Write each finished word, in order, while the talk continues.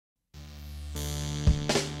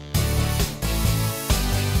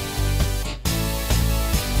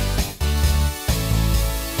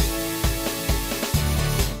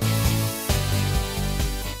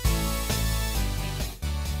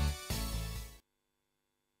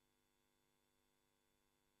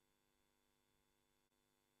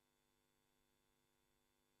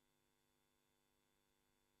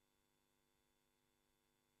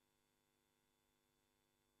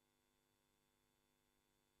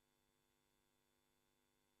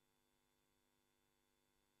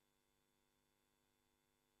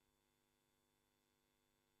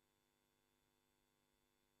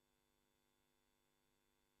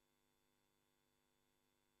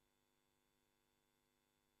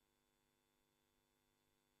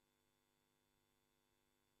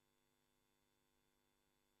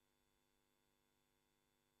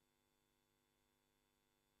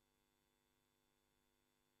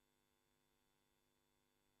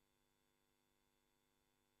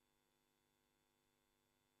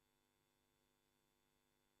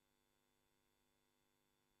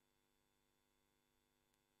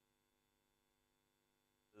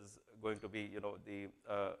is going to be,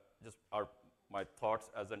 just my thoughts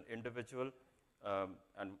as an individual,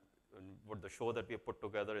 and what the show that we have put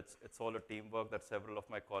together, it's all a teamwork that several of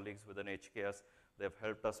my colleagues within HKS, they've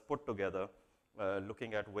helped us put together,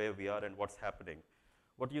 looking at where we are and what's happening.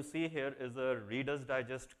 What you see here is a Reader's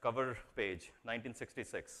Digest cover page,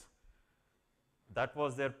 1966. That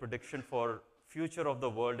was their prediction for future of the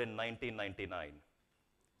world in 1999.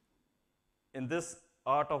 In this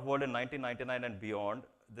art of world in 1999 and beyond,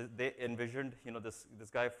 they envisioned, this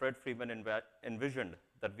guy, Fred Freeman, envisioned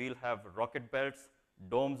that we'll have rocket belts,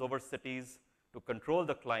 domes over cities to control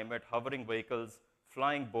the climate, hovering vehicles,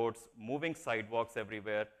 flying boats, moving sidewalks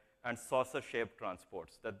everywhere, and saucer-shaped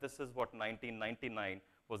transports. That this is what 1999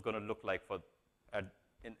 was going to look like in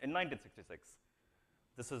 1966.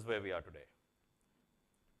 This is where we are today.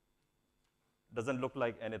 Doesn't look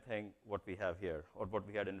like anything what we have here or what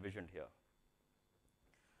we had envisioned here.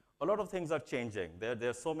 A lot of things are changing. There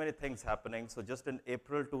are so many things happening. So just in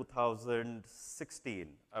April 2016,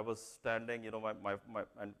 I was standing, and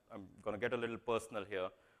I'm going to get a little personal here.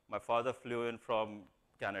 My father flew in from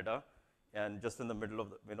Canada, and just in the middle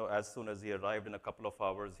of as soon as he arrived in a couple of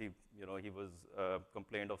hours, he was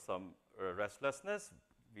complained of some restlessness.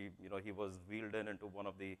 He was wheeled into one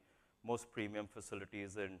of the most premium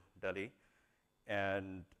facilities in Delhi,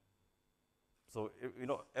 and so,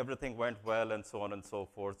 everything went well and so on and so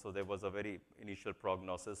forth. So there was a very initial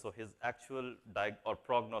prognosis. So his actual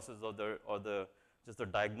prognosis just the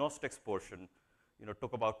diagnostics portion,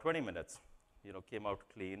 took about 20 minutes, came out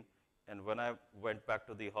clean. And when I went back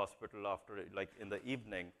to the hospital after, like in the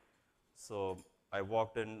evening, so I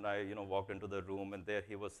walked into the room, and there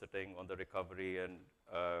he was sitting on the recovery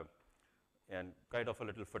and kind of a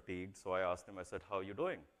little fatigued. So I asked him, I said, "How are you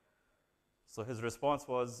doing?" So his response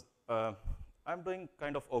was, "I'm doing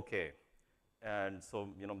kind of okay, and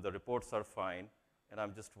so the reports are fine, and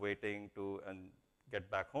I'm just waiting to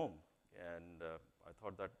get back home." And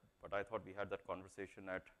I thought we had that conversation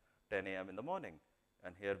at 10 a.m. in the morning,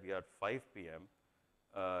 and here we are 5 p.m.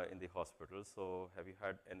 In the hospital. So have you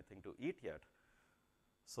had anything to eat yet?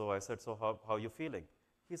 So I said, "So how are you feeling?"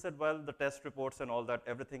 He said, "Well, the test reports and all that,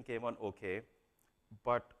 everything came on okay,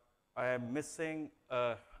 but I am missing.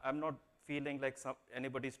 I'm not feeling like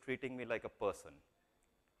anybody's treating me like a person."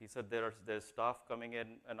 He said, there's staff coming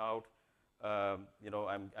in and out.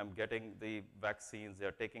 I'm getting the vaccines.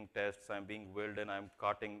 They're taking tests. I'm being wheeled in. I'm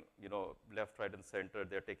carting, left, right, and center.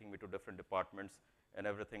 They're taking me to different departments, and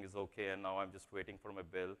everything is okay. And now I'm just waiting for my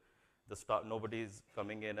bill. Nobody's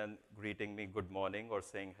coming in and greeting me good morning or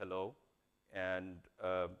saying hello. And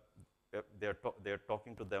they're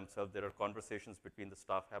talking to themselves. There are conversations between the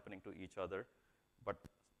staff happening to each other, but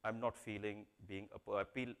I'm not feeling I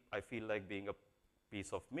feel like being a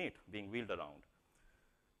piece of meat being wheeled around.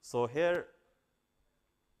 So here,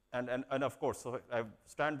 and of course, so I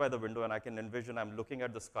stand by the window and I can envision I'm looking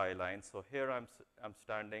at the skyline. So here I'm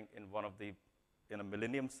standing in a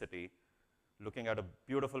millennium city, looking at a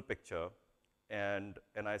beautiful picture, and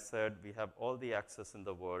I said, we have all the access in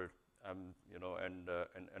the world, and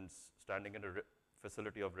standing in a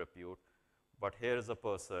facility of repute. But here is a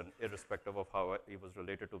person, irrespective of how he was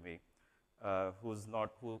related to me, who's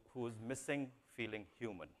missing feeling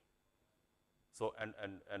human. So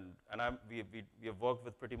we have worked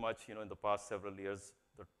with pretty much in the past several years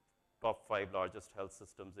the top 5 largest health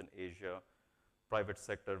systems in Asia, private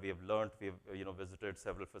sector. We have learned. We have visited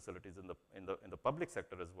several facilities in the public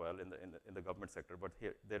sector as well, in the government sector. But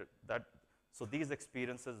so these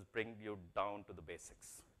experiences bring you down to the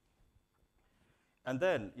basics. And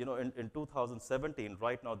then, in 2017,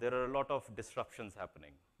 right now, there are a lot of disruptions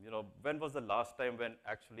happening. When was the last time when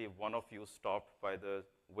actually one of you stopped by the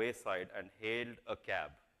wayside and hailed a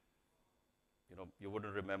cab? You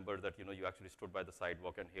wouldn't remember that, you actually stood by the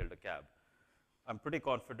sidewalk and hailed a cab. I'm pretty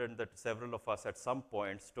confident that several of us at some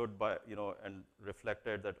point stood by, and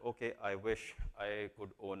reflected that, okay, I wish I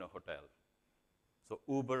could own a hotel. So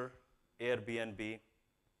Uber, Airbnb,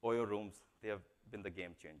 Oyo rooms, they have been the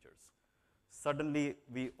game changers. Suddenly,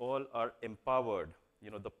 we all are empowered.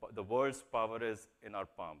 The world's power is in our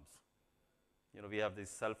palms. We have these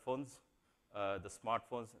cell phones, the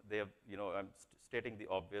smartphones. They have, I'm stating the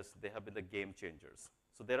obvious, they have been the game changers.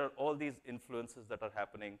 So there are all these influences that are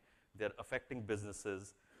happening. They're affecting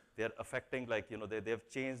businesses. They're affecting, they've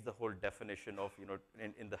changed the whole definition of,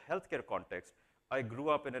 in the healthcare context. I grew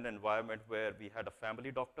up in an environment where we had a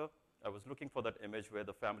family doctor. I was looking for that image where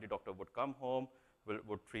the family doctor would come home,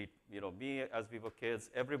 would treat me as we were kids.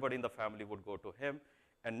 Everybody in the family would go to him.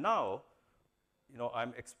 And now,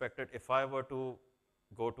 I'm expected, if I were to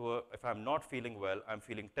go if I'm not feeling well, I'm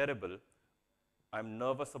feeling terrible, I'm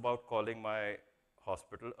nervous about calling my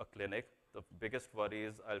hospital, a clinic. The biggest worry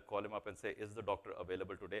is I'll call him up and say, is the doctor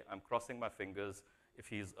available today? I'm crossing my fingers if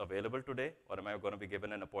he's available today, or am I going to be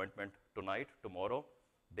given an appointment tonight, tomorrow,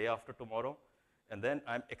 day after tomorrow? And then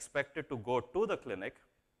I'm expected to go to the clinic,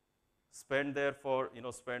 spend there for,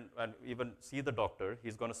 and even see the doctor.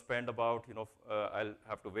 He's going to spend about, I'll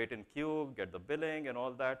have to wait in queue, get the billing and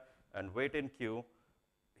all that, and wait in queue.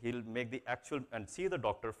 He'll make the actual, and see the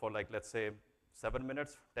doctor for like, let's say, 7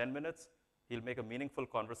 minutes, 10 minutes. He'll make a meaningful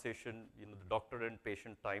conversation. The doctor and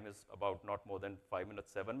patient time is about not more than 5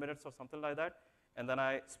 minutes, 7 minutes or something like that. And then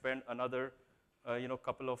I spend another,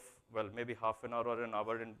 couple of, well, maybe half an hour or an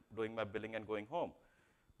hour in doing my billing and going home,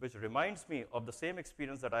 which reminds me of the same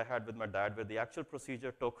experience that I had with my dad, where the actual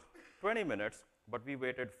procedure took 20 minutes, but we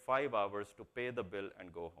waited 5 hours to pay the bill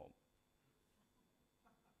and go home.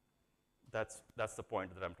 That's the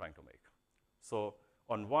point that I'm trying to make. So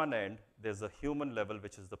on one end, there's a human level,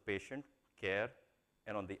 which is the patient care,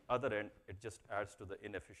 and on the other end, it just adds to the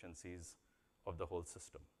inefficiencies of the whole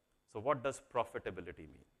system. So what does profitability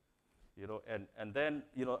mean? And then,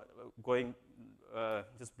 going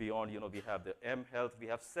just beyond, we have the M-Health, we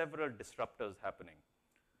have several disruptors happening.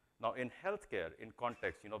 Now, in healthcare, in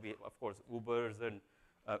context, we, of course, Ubers, and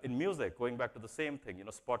in music, going back to the same thing,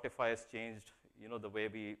 Spotify has changed, the way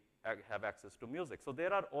we have access to music. So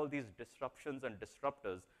there are all these disruptions and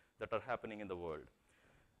disruptors that are happening in the world.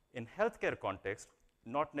 In healthcare context,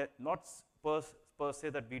 not per se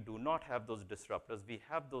that we do not have those disruptors. We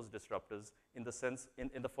have those disruptors in the sense,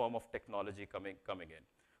 in the form of technology coming in.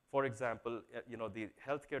 For example, the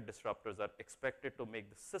healthcare disruptors are expected to make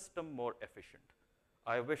the system more efficient.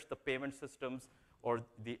 I wish the payment systems or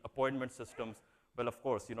the appointment systems, well, of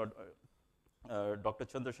course, Dr.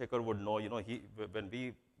 Chandrasekhar would know, when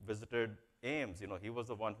we visited AIMS, he was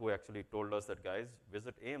the one who actually told us that, guys,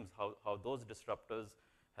 visit AIMS, how those disruptors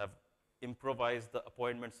have improvised the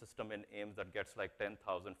appointment system in AIMS that gets like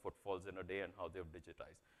 10,000 footfalls in a day, and how they've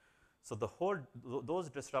digitized. So those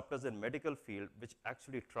disruptors in medical field, which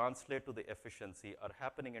actually translate to the efficiency, are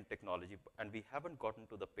happening in technology, and we haven't gotten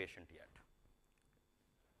to the patient yet.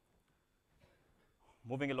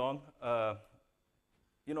 Moving along,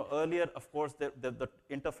 earlier, of course, the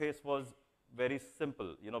interface was very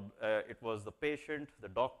simple. It was the patient, the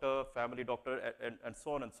doctor, family doctor, and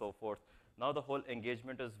so on and so forth. Now the whole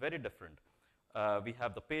engagement is very different. We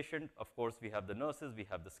have the patient, of course, we have the nurses, we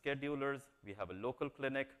have the schedulers, we have a local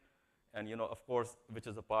clinic, and of course, which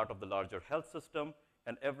is a part of the larger health system,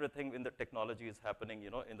 and everything in the technology is happening,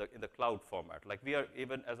 in the cloud format. Like, we are,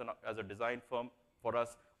 even as a design firm, for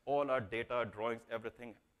us, all our data, drawings,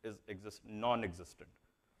 everything exists non-existent.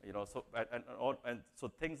 And so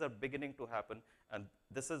things are beginning to happen, and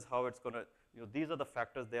this is how it's going to, these are the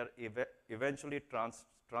factors they are eventually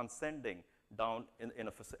transcending down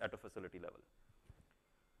at a facility level.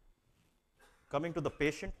 Coming to the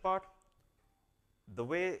patient part, the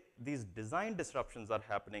way these design disruptions are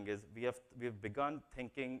happening is we've begun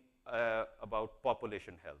thinking about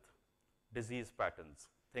population health, disease patterns,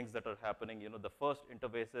 things that are happening. The first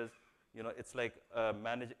interfaces, it's like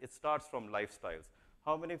it starts from lifestyles.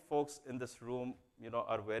 How many folks in this room,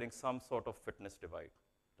 are wearing some sort of fitness device,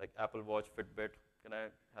 like Apple Watch, Fitbit? Can I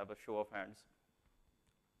have a show of hands?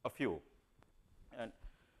 A few. And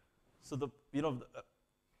so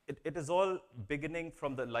it is all beginning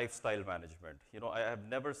from the lifestyle management. I have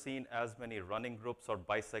never seen as many running groups or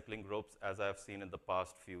bicycling groups as I have seen in the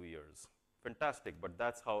past few years. Fantastic, but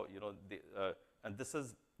that's how, and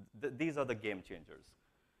these are the game changers.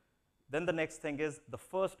 Then the next thing is the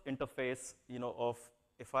first interface, of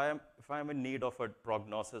if I am in need of a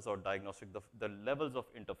prognosis or diagnostic, the levels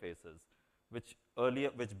of interfaces, which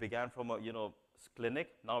began from a clinic,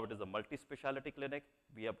 now it is a multi-specialty clinic.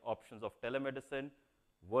 We have options of telemedicine,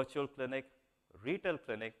 virtual clinic, retail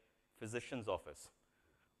clinic, physician's office.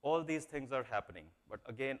 All these things are happening, but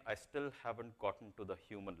again, I still haven't gotten to the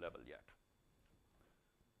human level yet.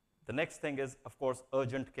 The next thing is, of course,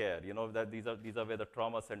 urgent care. That these are where the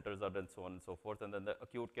trauma centers are, and so on and so forth, and then the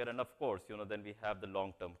acute care, and of course, then we have the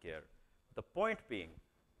long-term care. The point being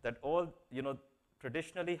that all,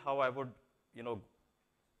 traditionally, how I would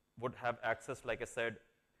have access, like I said,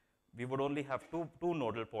 we would only have two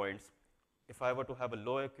nodal points. If I were to have a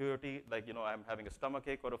low acuity, like I'm having a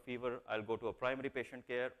stomachache or a fever, I'll go to a primary patient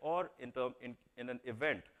care, or in an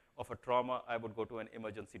event of a trauma, I would go to an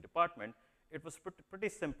emergency department. It was pretty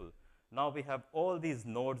simple. Now we have all these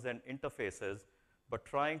nodes and interfaces, but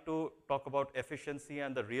trying to talk about efficiency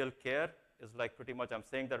and the real care is like pretty much, I'm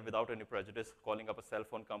saying that without any prejudice, calling up a cell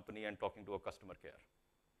phone company and talking to a customer care.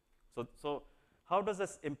 So how does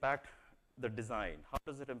this impact the design? How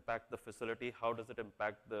does it impact the facility? How does it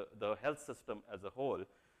impact the health system as a whole?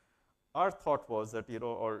 Our thought was that,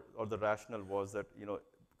 or the rationale was that,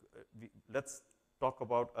 let's talk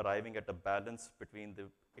about arriving at a balance between the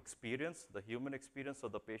experience, the human experience or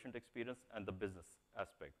the patient experience, and the business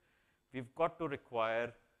aspect. We've got to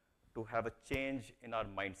require to have a change in our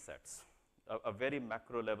mindsets, a very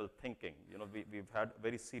macro level thinking. We've had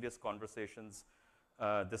very serious conversations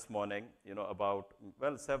this morning, about,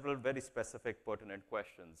 well, several very specific pertinent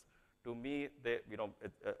questions. To me,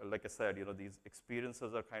 like I said, these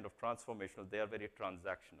experiences are kind of transformational. They are very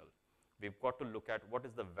transactional. We've got to look at what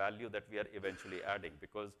is the value that we are eventually adding,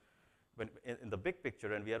 because when in the big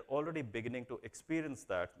picture, and we are already beginning to experience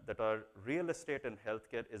that our real estate in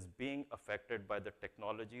healthcare is being affected by the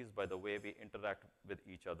technologies, by the way we interact with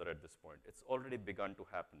each other at this point. It's already begun to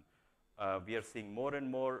happen. We are seeing more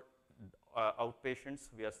and more outpatients.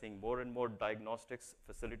 We are seeing more and more diagnostics.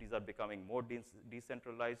 Facilities are becoming more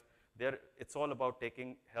decentralized. It's all about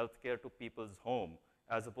taking healthcare to people's home,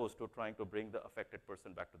 as opposed to trying to bring the affected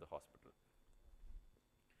person back to the hospital.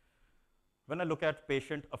 When I look at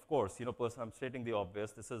patient, of course, I'm stating the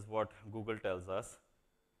obvious. This is what Google tells us.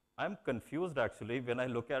 I'm confused, actually, when I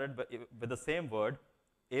look at it with the same word,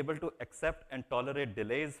 able to accept and tolerate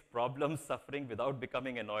delays, problems, suffering without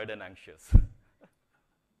becoming annoyed and anxious.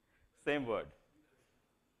 Same word.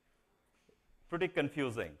 Pretty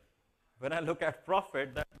confusing. When I look at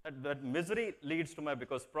profit, that misery leads to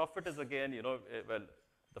because profit is, again, well,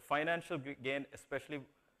 the financial gain, especially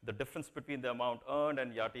the difference between the amount earned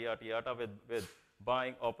and yada, yada, yada with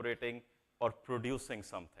buying, operating, or producing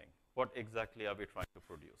something. What exactly are we trying to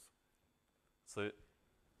produce? So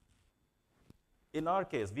in our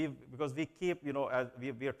case, because we keep, as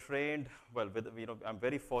we are trained, well, I'm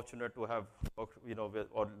very fortunate to have worked,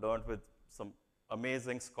 or learned with some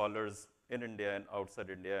amazing scholars in India and outside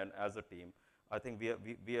India, and as a team, I think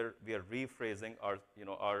we are rephrasing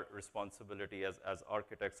our responsibility as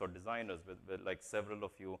architects or designers with like several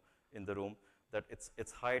of you in the room, that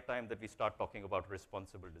it's high time that we start talking about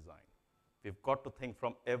responsible design. We've got to think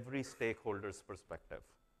from every stakeholder's perspective,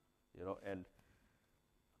 and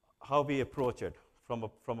how we approach it.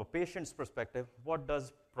 From a patient's perspective, what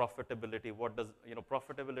does profitability,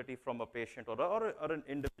 profitability from a patient or an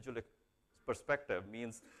individual perspective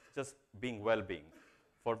means just being well-being.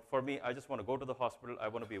 For me, I just want to go to the hospital, I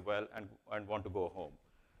want to be well, and want to go home.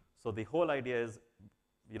 So the whole idea is,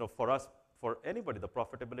 for us, for anybody, the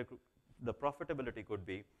profitability could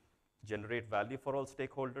be generate value for all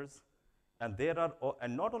stakeholders, and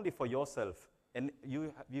and not only for yourself, and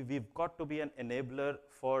we've got to be an enabler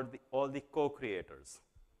for all the co-creators.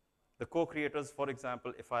 The co-creators, for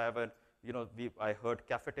example, if I have I heard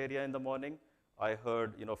cafeteria in the morning, I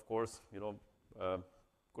heard, of course,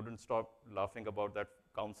 couldn't stop laughing about that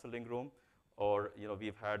counseling room, or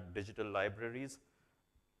we've had digital libraries,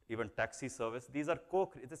 even taxi service. These are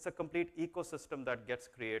it's a complete ecosystem that gets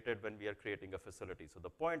created when we are creating a facility. So the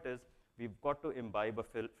point is, we've got to imbibe a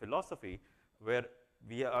philosophy where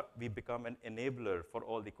we become an enabler for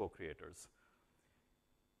all the co-creators.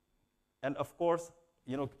 And of course,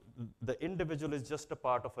 the individual is just a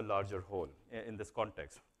part of a larger whole in this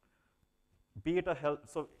context. Be it a health,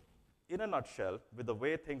 so in a nutshell, with the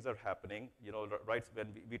way things are happening, right, when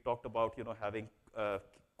we talked about, having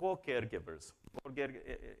co-caregivers,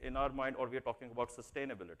 in our mind, or we're talking about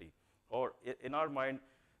sustainability, or in our mind,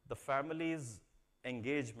 the family's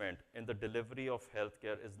engagement in the delivery of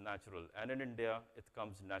healthcare is natural, and in India, it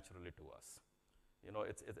comes naturally to us.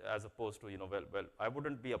 It's as opposed to, well, I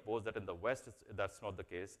wouldn't be opposed that in the West, that's not the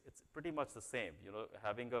case. It's pretty much the same,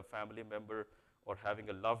 having a family member or having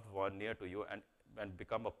a loved one near to you and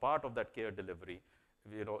become a part of that care delivery,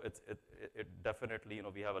 it definitely,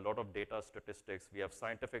 we have a lot of data, statistics, we have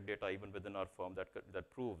scientific data even within our firm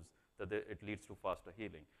that proves that it leads to faster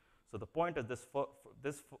healing. So the point is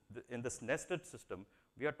in this nested system,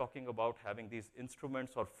 we are talking about having these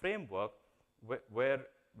instruments or framework where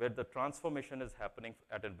the transformation is happening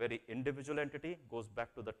at a very individual entity, goes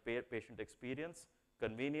back to the patient experience,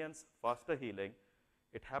 convenience, faster healing.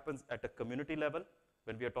 It happens at a community level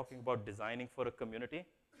when we are talking about designing for a community,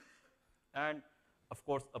 and of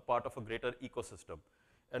course, a part of a greater ecosystem.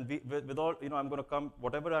 And with all, I'm going to come,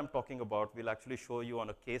 whatever I'm talking about, we'll actually show you on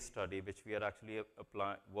a case study, which we are actually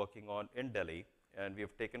working on in Delhi, and we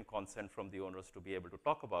have taken consent from the owners to be able to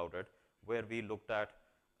talk about it, where we looked at,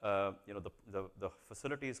 the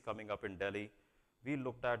facilities coming up in Delhi. We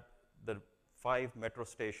looked at the 5 metro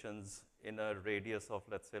stations in a radius of,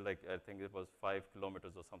 let's say, like, I think it was 5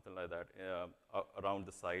 kilometers or something like that around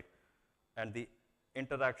the site, and the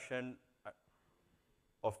interaction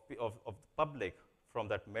of the public from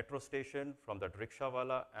that metro station, from that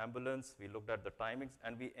rickshawala, ambulance. We looked at the timings,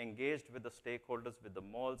 and we engaged with the stakeholders, with the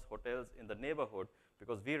malls, hotels in the neighborhood,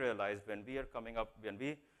 because we realized when we are coming up, when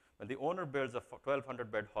the owner builds a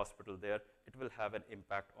 1,200-bed hospital there, it will have an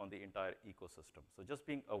impact on the entire ecosystem. So just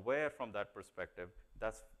being aware from that perspective,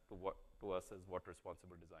 that's to us is what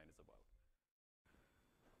responsible design is about.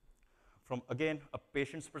 From, again, a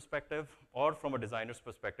patient's perspective or from a designer's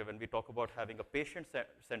perspective, when we talk about having a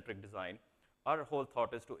patient-centric design, our whole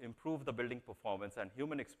thought is to improve the building performance and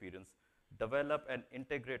human experience, develop an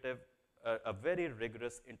integrative, a very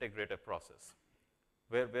rigorous integrative process,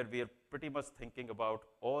 where we are pretty much thinking about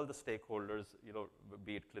all the stakeholders,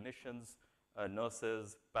 be it clinicians,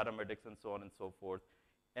 nurses, paramedics, and so on and so forth.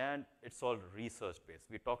 And it's all research-based.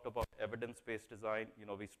 We talked about evidence-based design.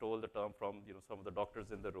 We stole the term from some of the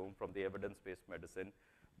doctors in the room from the evidence-based medicine.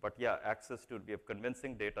 But yeah, access to, we have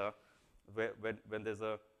convincing data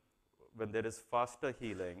when there is faster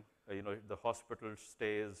healing, the hospital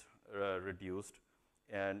stays reduced.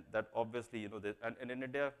 And that obviously, and in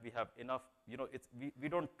India, we have enough, we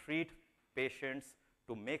don't treat patients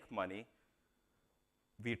to make money.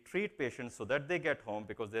 We treat patients so that they get home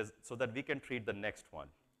so that we can treat the next one.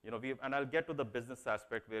 And I'll get to the business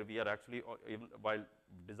aspect where we are actually, even while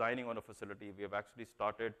designing on a facility, we have actually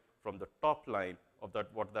started from the top line of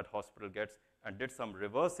what that hospital gets and did some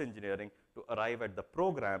reverse engineering to arrive at the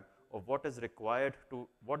program of what is required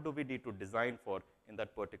what do we need to design for in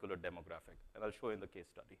that particular demographic. And I'll show you in the case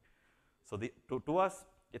study. So to us,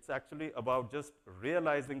 it's actually about just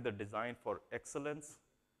realizing the design for excellence,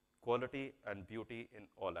 quality, and beauty in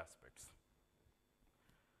all aspects.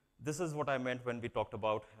 This is what I meant when we talked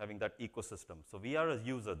about having that ecosystem. So we are a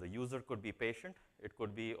user. The user could be patient. It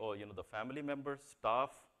could be the family members,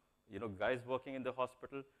 staff, guys working in the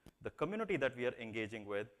hospital, the community that we are engaging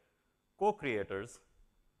with, co-creators.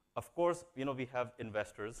 Of course, we have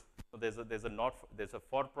investors. So there's a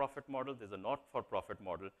for-profit model. There's a not-for-profit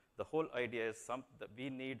model. The whole idea is that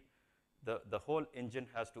we need the whole engine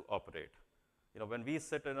has to operate. When we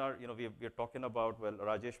sit in our, we're talking about, well,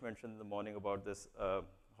 Rajesh mentioned in the morning about this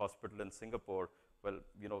hospital in Singapore. Well,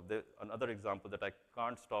 another example that I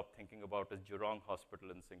can't stop thinking about is Jurong Hospital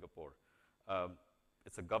in Singapore.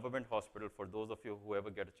 It's a government hospital. For those of you who ever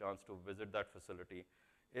get a chance to visit that facility,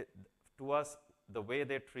 to us, the way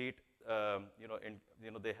they treat,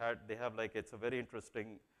 they have like, it's a very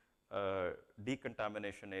interesting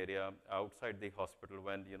decontamination area outside the hospital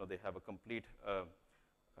when, they have a complete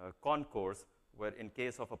concourse where in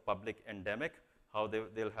case of a public endemic, how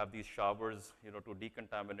they'll have these showers, to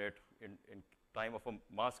decontaminate in time of a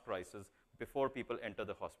mass crisis before people enter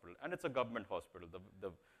the hospital. And it's a government hospital,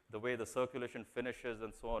 the way the circulation finishes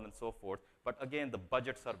and so on and so forth. But again, the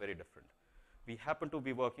budgets are very different. We happen to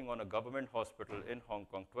be working on a government hospital in Hong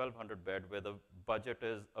Kong, 1,200 bed, where the budget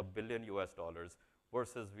is $1 billion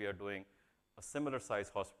versus we are doing a similar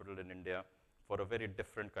size hospital in India for a very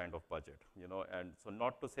different kind of budget, And so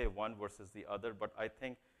not to say one versus the other, but I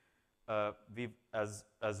think as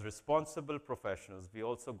responsible professionals, we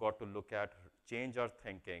also got to look at, change our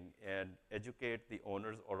thinking and educate the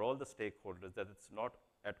owners or all the stakeholders that it's not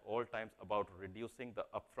at all times about reducing the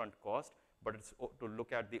upfront cost, but it's to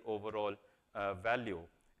look at the overall value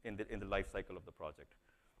in the life cycle of the project.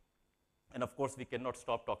 And of course, we cannot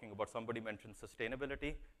stop talking about, somebody mentioned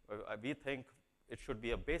sustainability. We think it should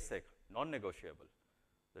be a basic, non-negotiable.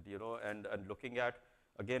 That, and looking at,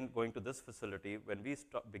 again, going to this facility, when we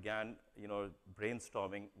began,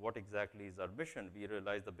 brainstorming what exactly is our mission, we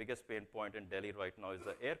realized the biggest pain point in Delhi right now is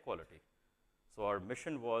the air quality. So our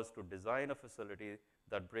mission was to design a facility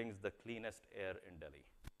that brings the cleanest air in Delhi.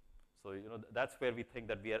 So, that's where we think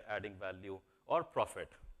that we are adding value or profit,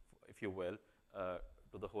 if you will,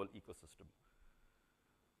 to the whole ecosystem.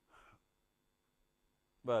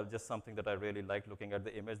 Well, just something that I really like looking at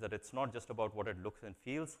the image, that it's not just about what it looks and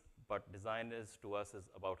feels, but design is, to us, is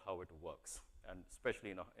about how it works, and especially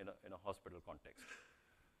in a hospital context.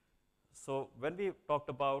 So when we talked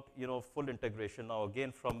about, full integration, now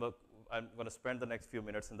again, I'm going to spend the next few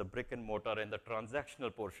minutes in the brick and mortar and the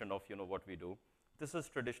transactional portion of, what we do. This is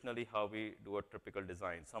traditionally how we do a typical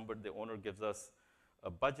design. The owner gives us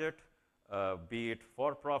a budget, be it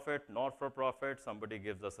for profit, not for profit. Somebody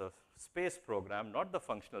gives us a space program, not the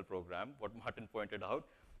functional program, what Martin pointed out.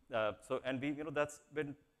 It's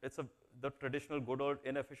the traditional good old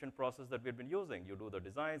inefficient process that we've been using. You do the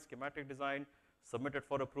design, schematic design, submit it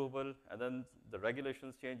for approval, and then the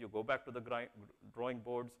regulations change. You go back to the drawing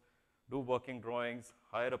boards, do working drawings,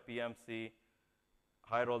 hire a PMC,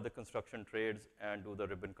 hire all the construction trades, and do the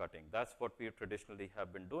ribbon cutting. That's what we traditionally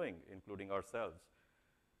have been doing, including ourselves.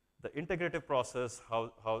 The integrative process,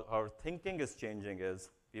 how our thinking is changing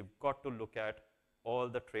is we've got to look at all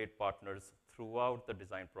the trade partners throughout the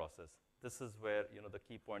design process. This is where, the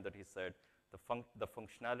key point that he said, the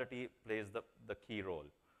functionality plays the key role.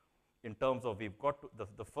 In terms of we've got to,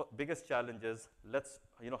 the biggest challenge is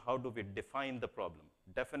how do we define the problem?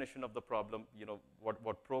 Definition of the problem,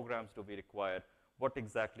 what programs do we require? What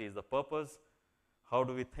exactly is the purpose? How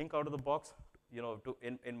do we think out of the box?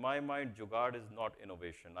 In my mind, Jugaad is not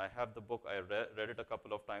innovation. I have the book, I read it a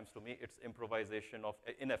couple of times. To me, it's improvisation of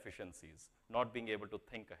inefficiencies, not being able to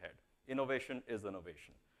think ahead. Innovation is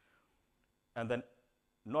innovation. And then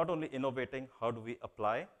not only innovating, how do we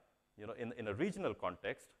apply? In a regional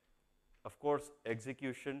context, of course,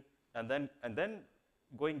 execution, and then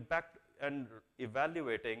going back and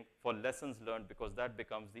evaluating for lessons learned, because that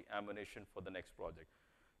becomes the ammunition for the next project.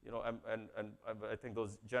 I think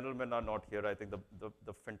those gentlemen are not here. I think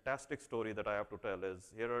the fantastic story that I have to tell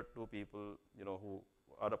is, here are two people, who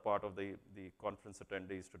are a part of the conference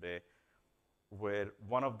attendees today, where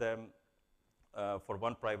one of them, for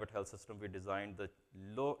one private health system, we designed the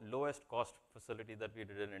lowest cost facility that we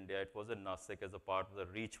did in India. It was in Nasik as a part of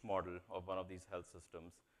the REACH model of one of these health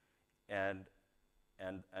systems. And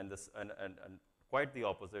quite the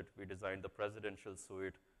opposite, we designed the presidential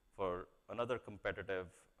suite for another competitive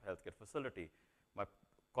healthcare facility. My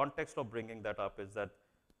context of bringing that up is that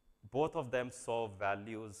both of them saw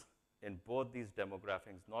values in both these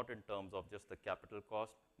demographics, not in terms of just the capital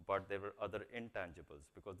cost, but there were other intangibles,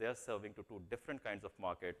 because they are serving to two different kinds of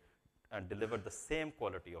market and deliver the same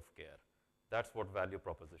quality of care. That's what value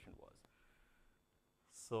proposition was.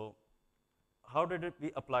 So how did it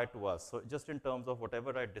be applied to us? So just in terms of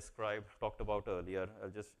whatever I talked about earlier, I'll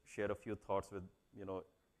just share a few thoughts with,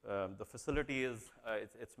 the facility is,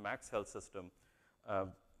 it's Max Health System.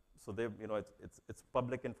 So they, it's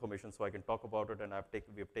public information, so I can talk about it, and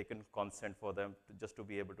we've taken consent for them just to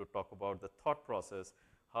be able to talk about the thought process,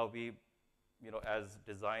 how we, as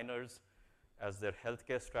designers, as their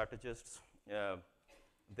healthcare strategists,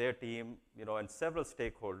 their team, and several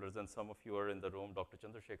stakeholders, and some of you are in the room. Dr.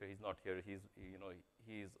 Chandrasekhar, he's not here.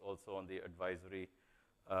 He's also on the advisory,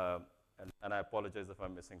 and I apologize if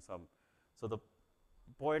I'm missing some. So the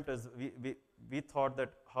point is, we thought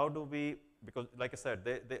that how do we, because like I said,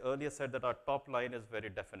 they earlier said that our top line is very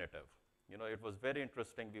definitive. It was very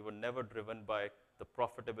interesting. We were never driven by the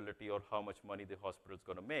profitability or how much money the hospital is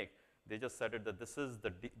going to make. They just said it that this is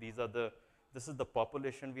the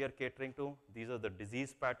population we are catering to. These are the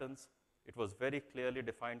disease patterns. It was very clearly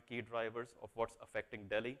defined key drivers of what's affecting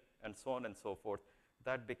Delhi, and so on and so forth.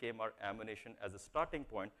 That became our ammunition as a starting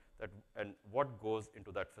point, and what goes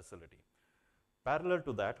into that facility. Parallel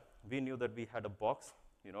to that, we knew that we had a box,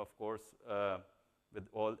 of course, with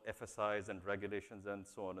all FSIs and regulations and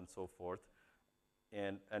so on and so forth.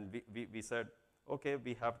 And we said, okay,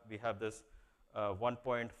 we have this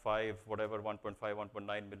 1.5, whatever, 1.5,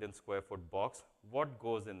 1.9 million square foot box. What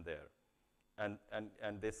goes in there? And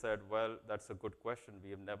they said, well, that's a good question. We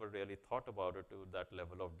have never really thought about it to that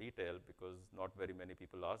level of detail, because not very many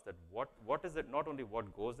people ask that what is it, not only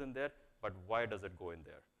what goes in there, but why does it go in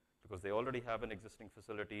there? Because they already have an existing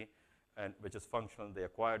facility, and which is functional. They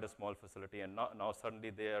acquired a small facility, and now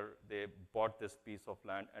suddenly they bought this piece of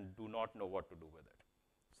land and do not know what to do with it.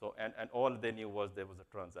 So, and all they knew was there was a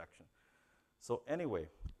transaction. So anyway,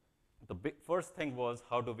 the first thing was,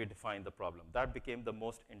 how do we define the problem? That became the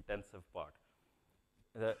most intensive part.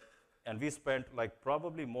 And we spent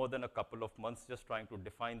probably more than a couple of months just trying to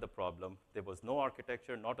define the problem. There was no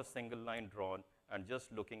architecture, not a single line drawn, and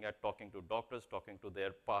just looking at talking to doctors, talking to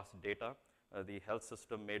their past data. The health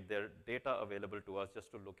system made their data available to us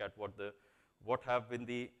just to look at what have been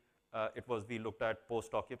we looked at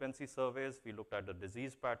post-occupancy surveys, we looked at the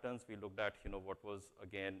disease patterns, we looked at, what was,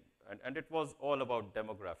 again, and it was all about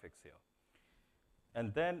demographics here.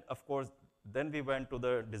 And then, of course, then we went to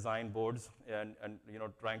the design boards and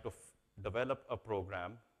trying to develop a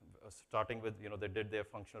program, starting with, they did their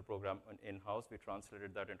functional program in-house. We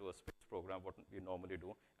translated that into a space program, what we normally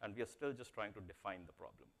do, and we are still just trying to define the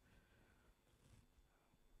problem.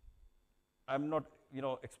 I'm not,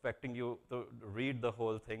 expecting you to read the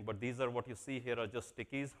whole thing, but these are what you see here are just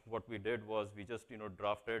stickies. What we did was we just,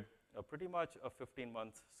 drafted pretty much a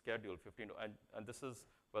 15-month schedule, and this is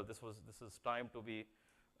time to be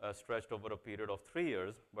stretched over a period of 3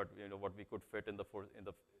 years. But what we could fit in the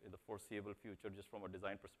foreseeable future, just from a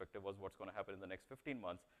design perspective, was what's going to happen in the next 15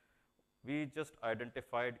 months. We just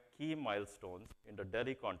identified key milestones in the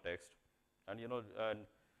Delhi context,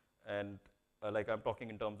 and like I'm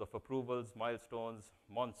talking in terms of approvals, milestones,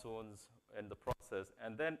 monsoons, and the process.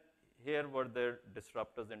 And then here were their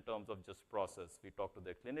disruptors in terms of just process. We talked to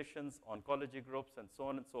their clinicians, oncology groups, and so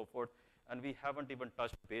on and so forth, and we haven't even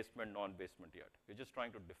touched basement, non-basement yet. We're just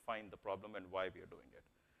trying to define the problem and why we are doing it.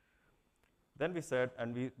 Then we said,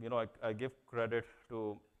 and I give credit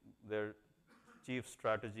to their Chief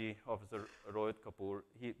Strategy Officer, Rohit Kapoor.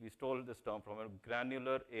 We stole this term from a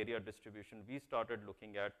granular area distribution. We started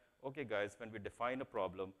looking at, okay, guys, when we define a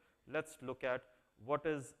problem, let's look at what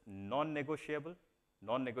is non-negotiable.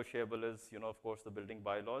 Non-negotiable is, of course, the building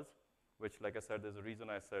bylaws, which, like I said, there's a reason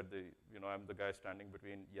I said, I'm the guy standing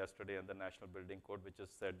between yesterday and the National Building Code, which has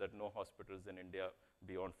said that no hospitals in India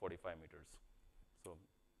beyond 45 meters. So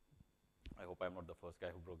I hope I'm not the first guy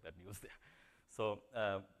who broke that news there. So,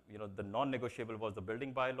 the non-negotiable was the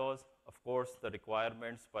building bylaws, of course, the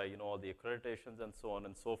requirements by, all the accreditations and so on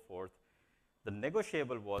and so forth. The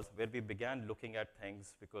negotiable was where we began looking at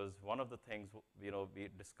things, because one of the things, we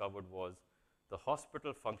discovered was the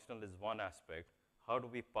hospital functional is one aspect. How do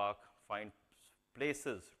we find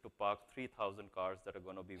places to park 3,000 cars that are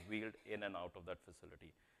going to be wheeled in and out of that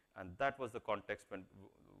facility? And that was the context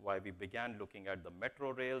why we began looking at the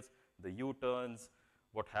metro rails, the U-turns,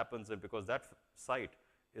 what happens, because that site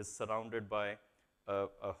is surrounded by a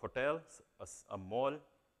hotel, a mall,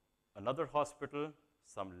 another hospital,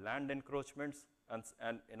 some land encroachments,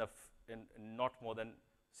 and in not more than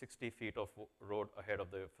 60 feet of road ahead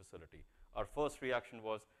of the facility. Our first reaction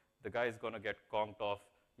was the guy is going to get conked off,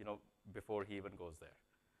 before he even goes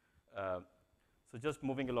there. So just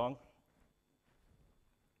moving along,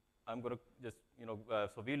 I'm going to just,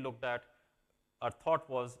 so we looked at, our thought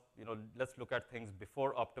was, let's look at things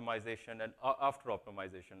before optimization and after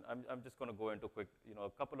optimization. I'm just going to go into quick, a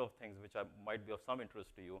couple of things which might be of some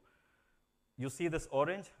interest to you. You see this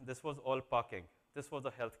orange? This was all parking. This was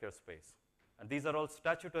a healthcare space. And these are all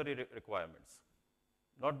statutory requirements,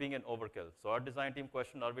 not being an overkill. So our design team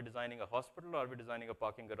questioned, are we designing a hospital or are we designing a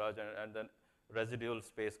parking garage, and then residual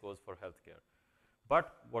space goes for healthcare.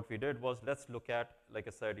 But what we did was, let's look at, like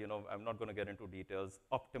I said, I'm not going to get into details,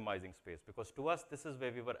 optimizing space, because to us, this is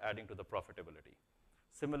where we were adding to the profitability.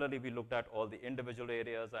 Similarly, we looked at all the individual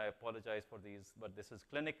areas. I apologize for these, but this is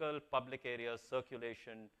clinical, public areas,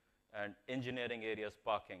 circulation, and engineering areas,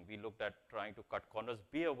 parking. We looked at trying to cut corners.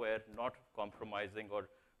 Be aware, not compromising or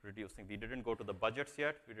reducing. We didn't go to the budgets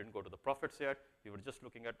yet. We didn't go to the profits yet. We were just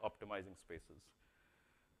looking at optimizing spaces.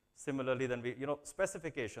 Similarly, then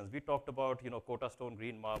specifications. We talked about, Kota stone,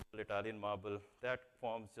 green marble, Italian marble. That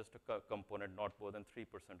forms just a component, not more than 3%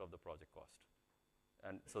 of the project cost.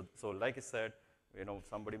 And so like I said,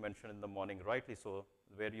 somebody mentioned in the morning, rightly so,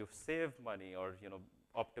 where you save money or,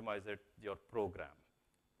 optimize your program.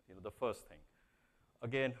 The first thing.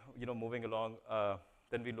 Again, moving along,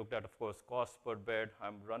 then we looked at, of course, cost per bed.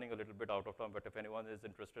 I'm running a little bit out of time, but if anyone is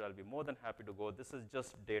interested, I'll be more than happy to go. This is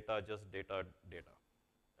just data, data.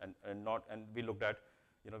 And we looked at,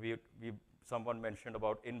 someone mentioned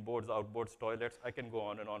about inboards, outboards, toilets. I can go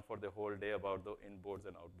on and on for the whole day about the inboards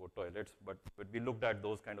and outboard toilets, but we looked at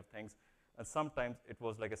those kind of things. And sometimes it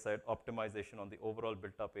was, like I said, optimization on the overall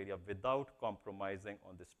built-up area without compromising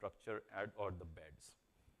on the structure or the beds.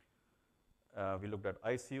 We looked at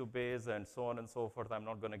ICU bays and so on and so forth. I'm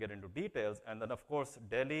not going to get into details. And then, of course,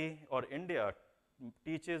 Delhi or India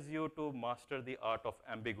teaches you to master the art of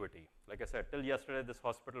ambiguity. Like I said, till yesterday, this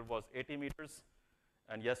hospital was 80 meters.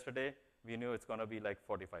 And yesterday, we knew it's going to be like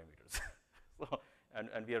 45 meters.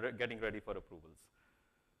 And we are getting ready for approvals.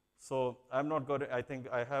 So I'm not going to, I think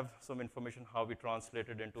I have some information how we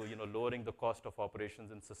translated into, lowering the cost of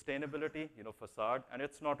operations and sustainability, facade, and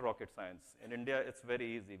it's not rocket science. In India, it's very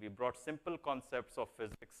easy. We brought simple concepts of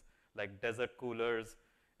physics, like desert coolers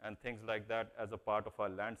and things like that as a part of our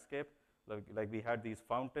landscape. Like we had these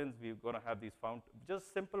fountains, we're going to have these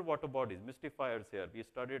just simple water bodies, mystifiers here. We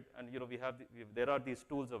studied, and there are these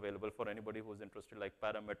tools available for anybody who's interested, like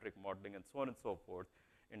parametric modeling and so on and so forth.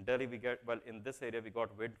 In Delhi, in this area, we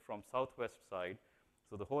got wind from southwest side.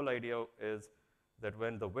 So the whole idea is that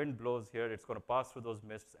when the wind blows here, it's going to pass through those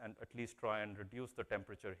mists and at least try and reduce the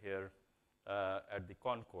temperature here at the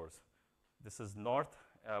concourse. This is northwest,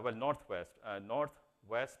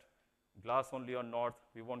 northwest, glass only on north.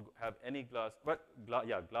 We won't have any glass, but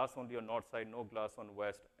glass only on north side, no glass on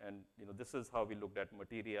west. And this is how we looked at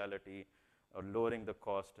materiality, or lowering the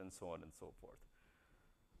cost, and so on and so forth.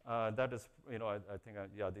 That is, I think,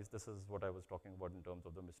 this is what I was talking about in terms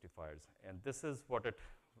of the mystifiers. And this is what it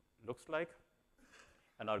looks like.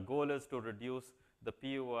 And our goal is to reduce the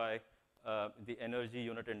PUI, the energy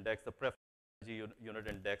unit index, the preference energy unit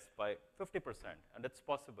index by 50%. And it's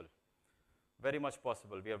possible, very much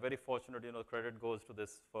possible. We are very fortunate, credit goes to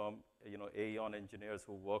this firm, Aeon engineers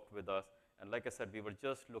who worked with us. And like I said, we were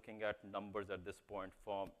just looking at numbers at this point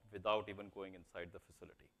without even going inside the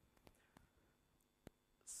facility.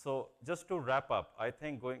 So just to wrap up, I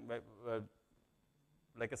think like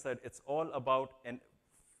I said, it's all about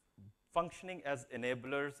functioning as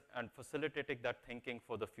enablers and facilitating that thinking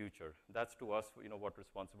for the future. That's to us, what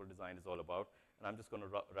responsible design is all about. And I'm just going to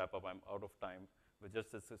wrap up. I'm out of time with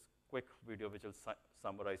just this quick video, which will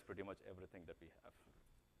summarize pretty much everything that we have.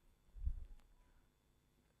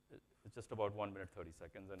 It's just about 1 minute, 30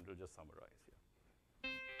 seconds, and it'll just summarize here.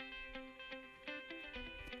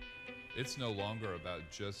 It's no longer about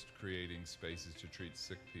just creating spaces to treat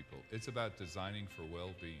sick people. It's about designing for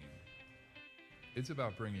well-being. It's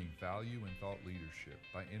about bringing value and thought leadership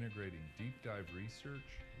by integrating deep dive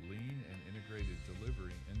research, lean and integrated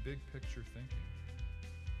delivery, and big picture thinking.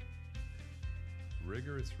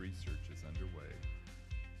 Rigorous research is underway.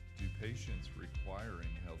 Do patients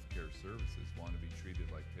requiring healthcare services want to be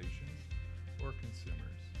treated like patients or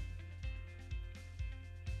consumers?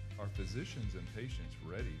 Are physicians and patients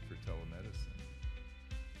ready for telemedicine?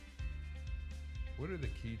 What are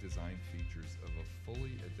the key design features of a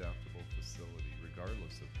fully adaptable facility,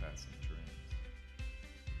 regardless of passing trends?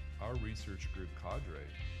 Our research group cadre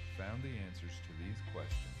found the answers to these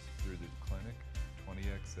questions through the Clinic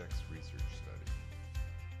 20XX research study.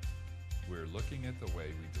 We're looking at the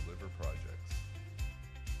way we deliver projects.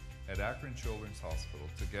 At Akron Children's Hospital,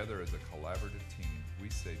 together as a collaborative team,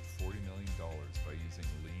 we saved $40 million by using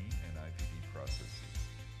lean and IPD processes.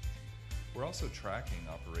 We're also tracking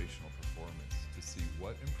operational performance to see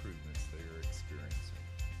what improvements they are experiencing.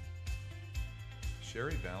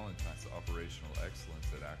 Sherry Valentine's operational excellence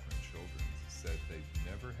at Akron Children's said they've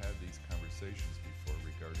never had these conversations before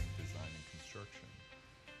regarding design and construction.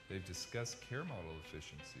 They've discussed care model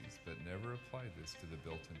efficiencies, but never applied this to the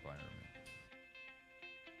built environment.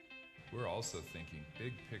 We're also thinking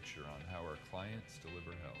big picture on how our clients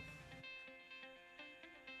deliver health.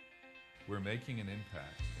 We're making an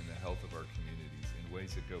impact in the health of our communities in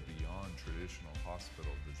ways that go beyond traditional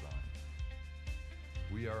hospital design.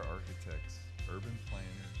 We are architects, urban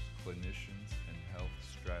planners, clinicians, and health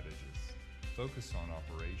strategists focused on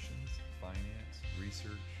operations, finance,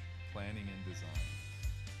 research, planning, and design.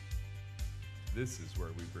 This is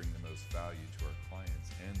where we bring the most value to our clients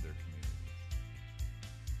and their communities.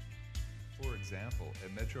 For example,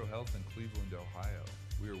 at Metro Health in Cleveland, Ohio,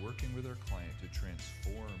 we are working with our client to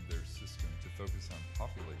transform their system to focus on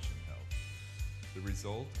population health. The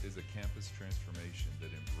result is a campus transformation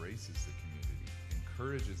that embraces the community,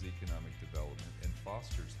 encourages economic development, and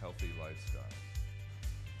fosters healthy lifestyles.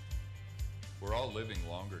 We're all living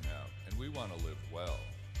longer now, and we want to live well.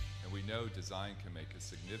 And we know design can make a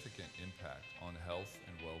significant impact on health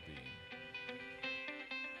and well-being.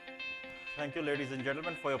 Thank you, ladies and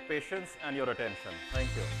gentlemen, for your patience and your attention.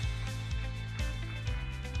 Thank you.